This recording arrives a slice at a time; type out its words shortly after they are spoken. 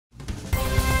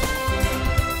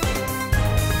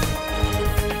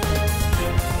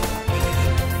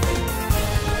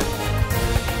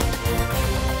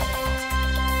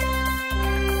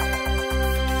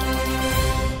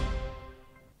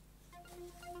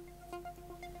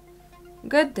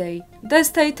Good day. The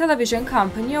state television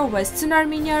company of Western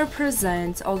Armenia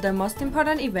presents all the most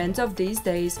important events of these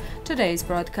days. Today's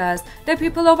broadcast: the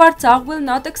people of Artsakh will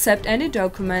not accept any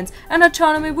documents and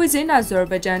autonomy within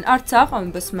Azerbaijan. Artsakh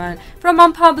Ombudsman. From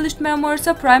unpublished memoirs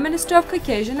of Prime Minister of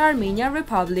Caucasian Armenian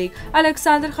Republic,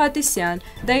 Khatisyan.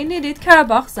 They needed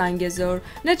Karabakh-Zangezur.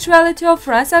 Neutrality of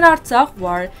France and Artsakh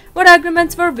war. What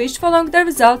agreements were reached following the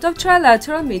result of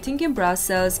trilateral meeting in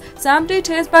Brussels. Some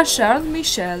details by Charles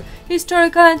Michel.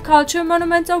 Historical and cultural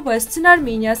monuments of Western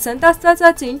Armenia, St.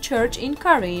 Astvatsatsin Church in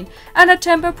Karin. An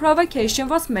attempt provocation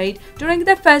was made during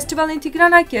the festival in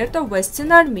Tigranakert of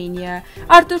Western Armenia.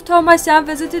 Artur Tovmasyan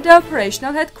visited the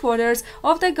operational headquarters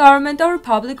of the government of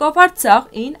Republic of Artsakh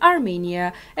in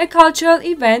Armenia. A cultural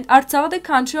event, Artsakh, the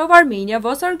country of Armenia,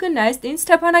 was organized in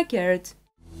Stepanakert.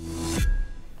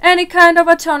 Any kind of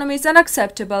autonomy is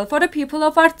unacceptable for the people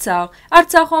of Artsakh.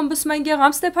 Artsakh Ombudsman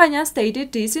Stepanakert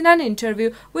stated this in an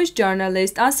interview with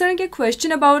journalists, answering a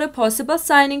question about a possible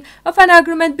signing of an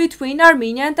agreement between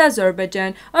Armenia and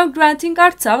Azerbaijan on granting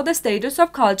Artsakh the status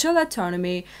of cultural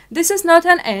autonomy. This is not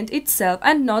an end itself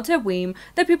and not a whim.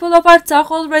 The people of Artsakh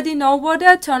already know what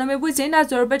the autonomy within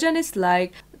Azerbaijan is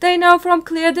like. They know from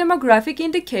clear demographic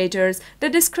indicators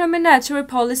the discriminatory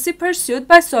policy pursued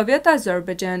by Soviet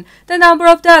Azerbaijan. The number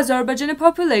of the Azerbaijani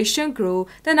population grew,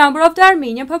 the number of the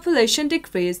Armenian population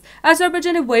decreased.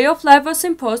 Azerbaijani way of life was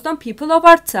imposed on people of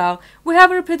Artsakh. We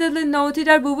have repeatedly noted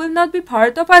that we will not be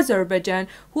part of Azerbaijan.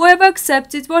 Whoever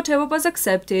accepted whatever was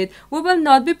accepted, we will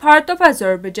not be part of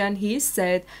Azerbaijan, he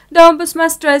said. The Ombudsman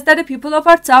stressed that the people of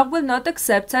Artsakh will not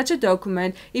accept such a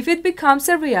document if it becomes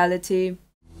a reality.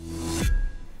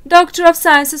 Doctor of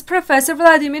Sciences Professor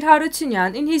Vladimir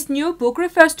Harutyunyan in his new book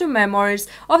refers to memoirs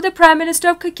of the Prime Minister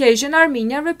of Caucasian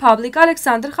Armenian Republic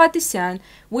Khatisyan.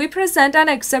 We present an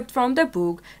excerpt from the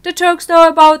book. The Turks know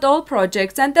about all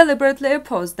projects and deliberately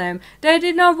oppose them. They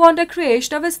did not want the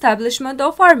creation of establishment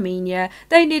of Armenia.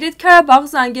 They needed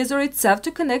Karabakh-Zangezur itself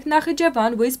to connect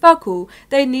Nakhichevan with Baku.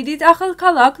 They needed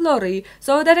Akhalkalak Lori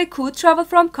so that they could travel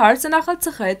from Kars and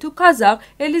Akhaltsikhe to Kazakh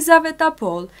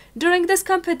Elizavetapol. During this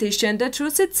competition, the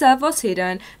truth itself was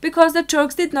hidden because the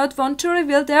Turks did not want to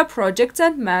reveal their projects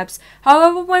and maps.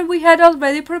 However, when we had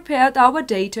already prepared our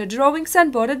data, drawings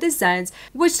and border designs,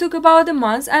 which took about a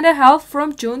month and a half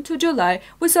from June to July,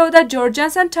 we saw that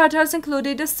Georgians and Tatars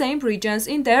included the same regions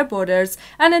in their borders.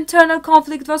 An internal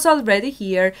conflict was already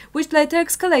here, which later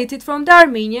escalated from the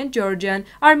Armenian-Georgian,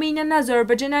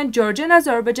 Armenian-Azerbaijan and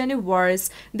Georgian-Azerbaijani wars.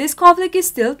 This conflict is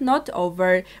still not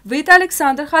over. Read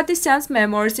Khatisyan's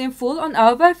memoirs in full on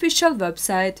our official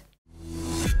website.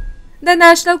 The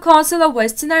National Council of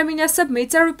Western Armenia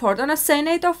submits a report on a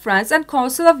Senate of France and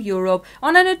Council of Europe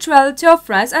on a neutrality of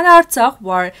France and Artsakh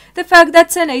war. The fact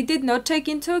that Senate did not take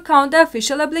into account the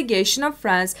official obligation of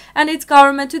France and its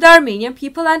government to the Armenian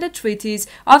people and the treaties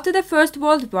after the First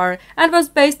World War and was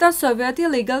based on Soviet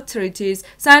illegal treaties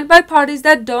signed by parties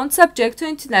that don't subject to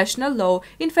international law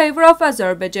in favor of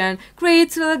Azerbaijan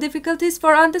creates real difficulties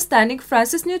for understanding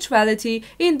France's neutrality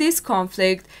in this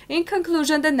conflict. In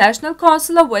conclusion, the National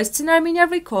Council of Western Armenia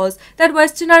recalls that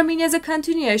Western Armenia is a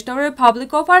continuation of the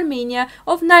Republic of Armenia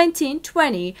of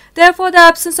 1920. Therefore, the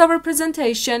absence of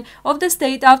representation of the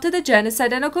state after the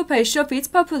genocide and occupation of its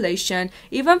population,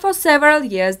 even for several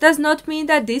years, does not mean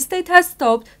that this state has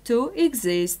stopped to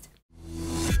exist.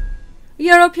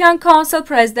 European Council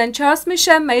President Charles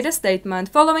Michel made a statement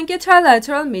following a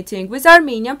trilateral meeting with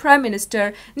Armenian Prime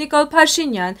Minister Nikol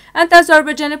Pashinyan and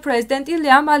Azerbaijani President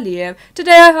Ilham Aliyev.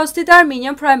 Today I hosted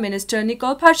Armenian Prime Minister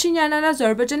Nikol Pashinyan and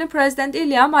Azerbaijani President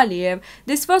Ilham Aliyev.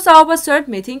 This was our third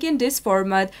meeting in this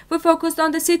format. We focused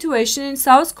on the situation in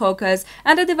South Caucasus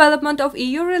and the development of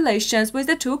EU relations with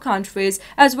the two countries,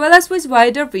 as well as with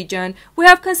wider region. We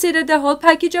have considered the whole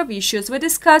package of issues. We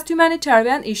discussed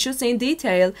humanitarian issues in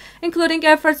detail, including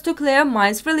efforts to clear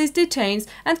mines, release detainees,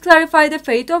 and clarify the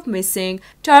fate of missing,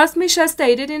 Charles Michel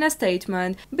stated in a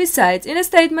statement. Besides, in a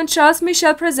statement, Charles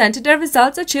Michel presented the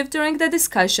results achieved during the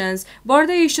discussions,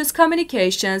 border issues,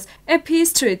 communications, a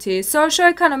peace treaty,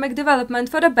 socio-economic development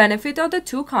for the benefit of the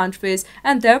two countries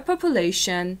and their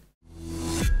population.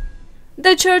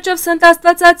 The Church of St.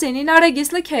 Astvatsatsin in Artsakh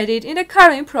is located in the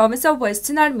Karin province of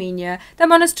Western Armenia. The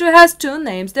monastery has two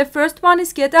names. The first one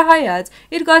is Geta Hayat.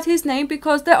 It got his name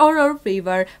because the Oror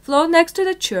River flowed next to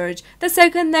the church. The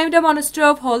second name, the Monastery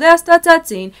of Holy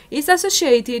Astvatsatsin, is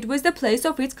associated with the place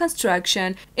of its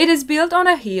construction. It is built on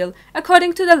a hill.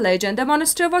 According to the legend, the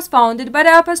monastery was founded by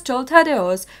the Apostle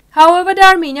Thaddeus. However, the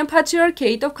Armenian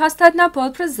Patriarchate of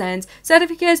Constantinople presents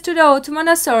certificates to the Ottoman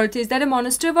authorities that the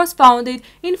monastery was founded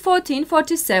in 1440.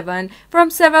 1147. From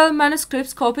several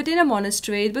manuscripts copied in a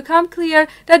monastery, it became clear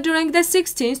that during the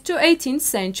 16th to 18th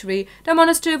century, the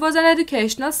monastery was an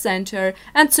educational center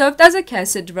and served as a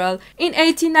cathedral. In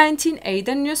 1898,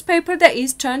 the newspaper The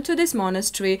East turned to this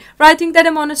monastery, writing that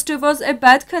the monastery was in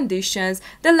bad conditions.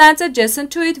 The lands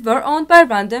adjacent to it were owned by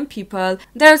random people.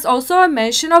 There is also a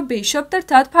mention of Bishop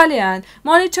Tertat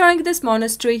monitoring this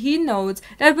monastery. He notes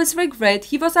that with regret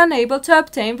he was unable to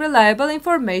obtain reliable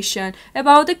information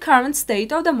about the current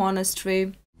state of the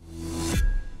monastery.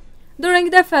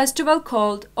 During the festival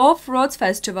called Off-Roads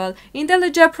Festival in the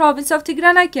Ligia province of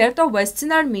Tigranakert of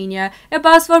Western Armenia, a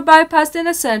bus was bypassed in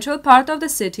the central part of the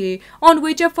city, on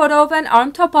which a photo of an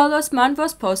armed Tovmasyan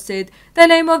was posted. The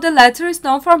name of the latter is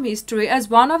known from history as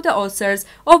one of the authors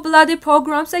of bloody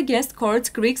pogroms against Kurds,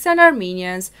 Greeks and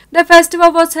Armenians. The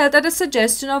festival was held at the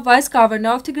suggestion of Vice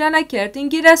Governor of Tigranakert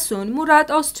in Giresun, Murat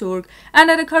Ozturk,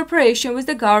 and at a cooperation with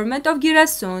the government of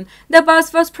Giresun. The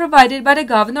bus was provided by the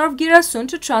governor of Giresun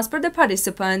to transport the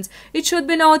participants. It should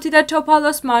be noted that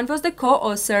Tovmasyan was the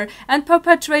co-author and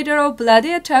perpetrator of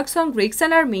bloody attacks on Greeks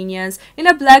and Armenians in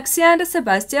a Black Sea and a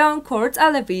Sebastia on Kurds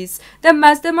Alevis, the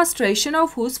mass demonstration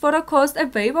of whose photo caused a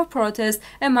wave of protest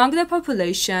among the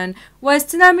population.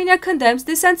 Western Armenia condemns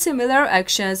this and similar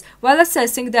actions while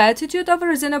assessing the attitude of a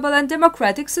reasonable and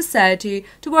democratic society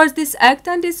towards this act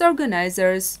and its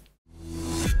organizers.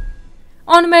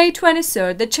 On May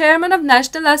 23rd, the chairman of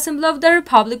National Assembly of the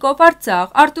Republic of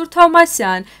Artsakh, Artur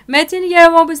Tovmasyan, met in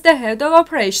Yerevan with the head of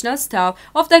operational staff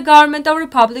of the government of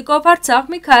Republic of Artsakh,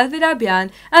 Mikhail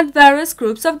Virabian, and various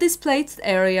groups of displaced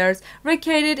areas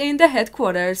located in the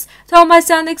headquarters.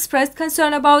 Tovmasyan expressed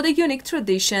concern about the unique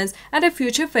traditions and the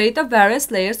future fate of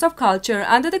various layers of culture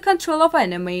under the control of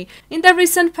enemy. In the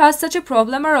recent past, such a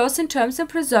problem arose in terms of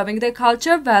preserving the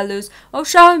cultural values of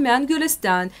Shahumian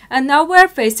Gulistan, and now we are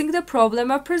facing the problem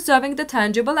of preserving the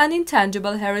tangible and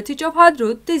intangible heritage of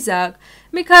Hadrut Dizak.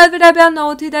 Mikhail Virabian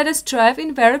noted that a strive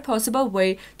in very possible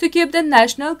way to keep the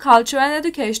national culture and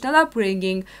educational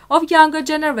upbringing of younger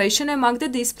generation among the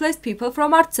displaced people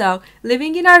from Artsakh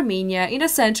living in Armenia in the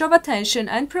center of attention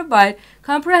and provide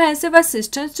comprehensive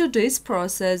assistance to this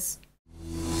process.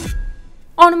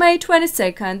 On May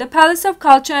 22nd, the Palace of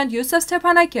Culture and Youth of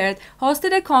Stepanakert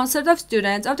hosted a concert of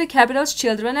students of the capital's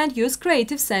Children and Youth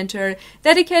Creative Center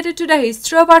dedicated to the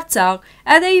history of Artsakh.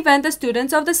 At the event, the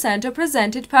students of the center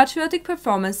presented patriotic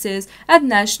performances and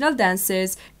national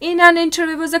dances. In an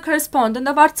interview with the correspondent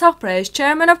of Artsakh Press,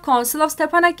 chairman of Council of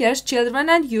Stepanakert's Children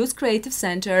and Youth Creative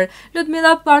Center,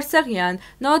 Lyudmila Barsegyan,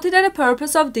 noted that the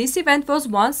purpose of this event was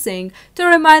one thing, to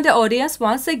remind the audience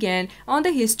once again on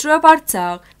the history of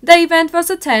Artsakh. The event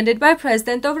was attended by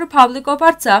President of Republic of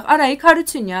Artsakh Arayik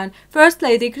Harutyunyan, First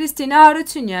Lady Kristina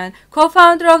Harutyunyan,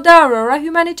 co-founder of the Aurora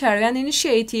Humanitarian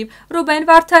Initiative Ruben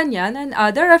Vartanyan, and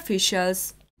other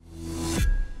officials.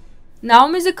 Now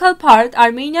musical part,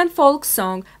 Armenian folk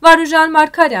song, Varujan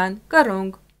Markaryan,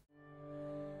 Karung.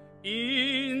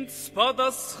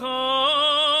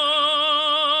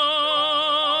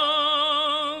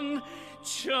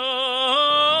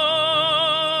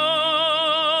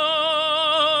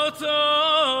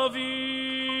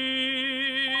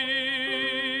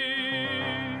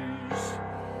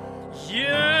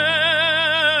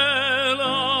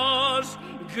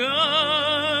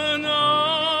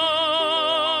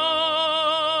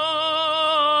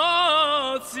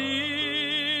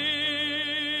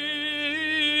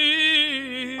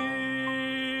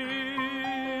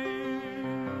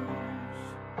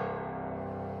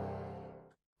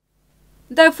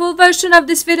 The full version of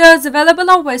this video is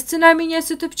available on Western Armenia's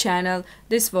YouTube channel.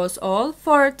 This was all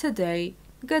for today.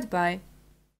 Goodbye.